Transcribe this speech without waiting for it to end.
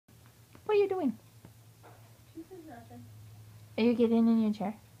What are you doing? She said nothing. Are you getting in your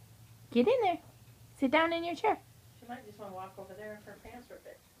chair? Get in there. Sit down in your chair. She might just want to walk over there if her pants were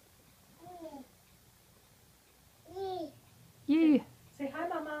fixed. Yeah. Say hi,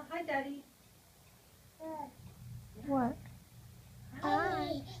 Mama. Hi, Daddy. What?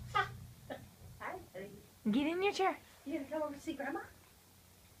 Hi. Hi, Daddy. Get in your chair. You gonna come over to see Grandma?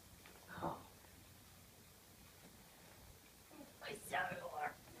 Oh. My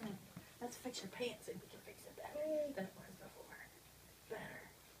cellular. Let's fix your pants and we can fix it better than it was before. Better.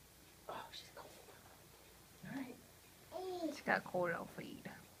 Oh, she's cold. Alright. She's got cold little feet.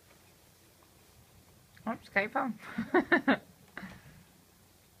 Oh, she's got your phone. Go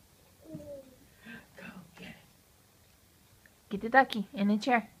get it. Get the ducky in the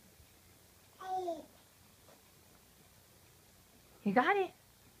chair. You got it.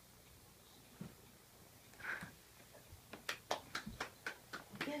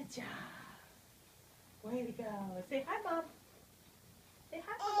 Good job. Way to go. Say hi, Mom. Say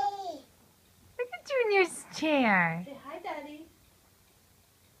hi, Mom. Look at you in your chair. Say hi, Daddy.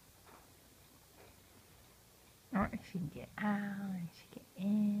 Oh, she can get out, and she can get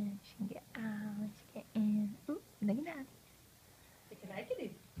in, she can get out, and she can get in. Ooh, look at that. Say good night,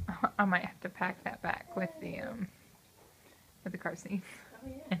 kitty. I might have to pack that back with the car seat Oh,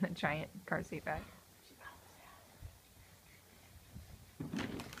 yeah. and the giant car seat bag.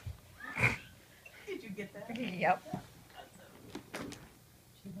 Did you get that? Yep.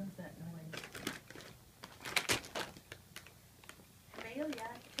 She loves that noise. Amelia,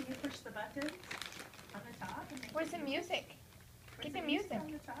 can you push the buttons on the top? And make Where's the music? Where's Get the music.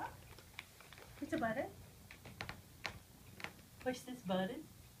 on the top? Push a button. Push this button.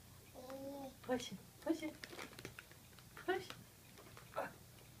 Push it. Push it. Push.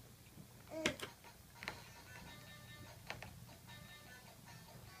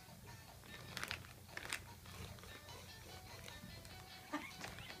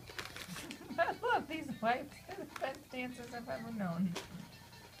 I love these wipes. They're the best dancers I've ever known.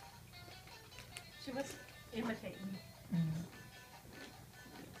 She was imitating.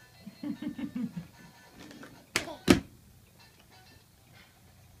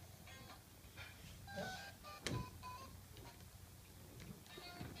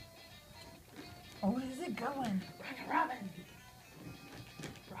 Oh, where is it going? Rocket Robin.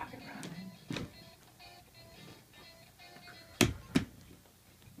 Rocket Robin.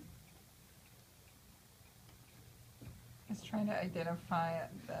 It's trying to identify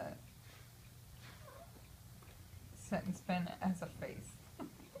the set and spin as a face. I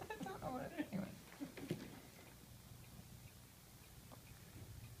don't know what it is. Anyway.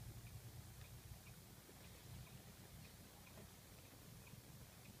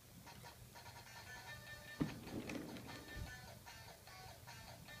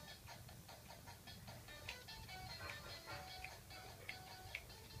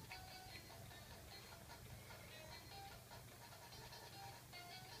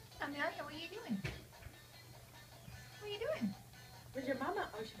 Amelia, what are you doing? What are you doing? Where's your mama?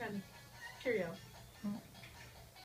 Oh, she found Cheerio.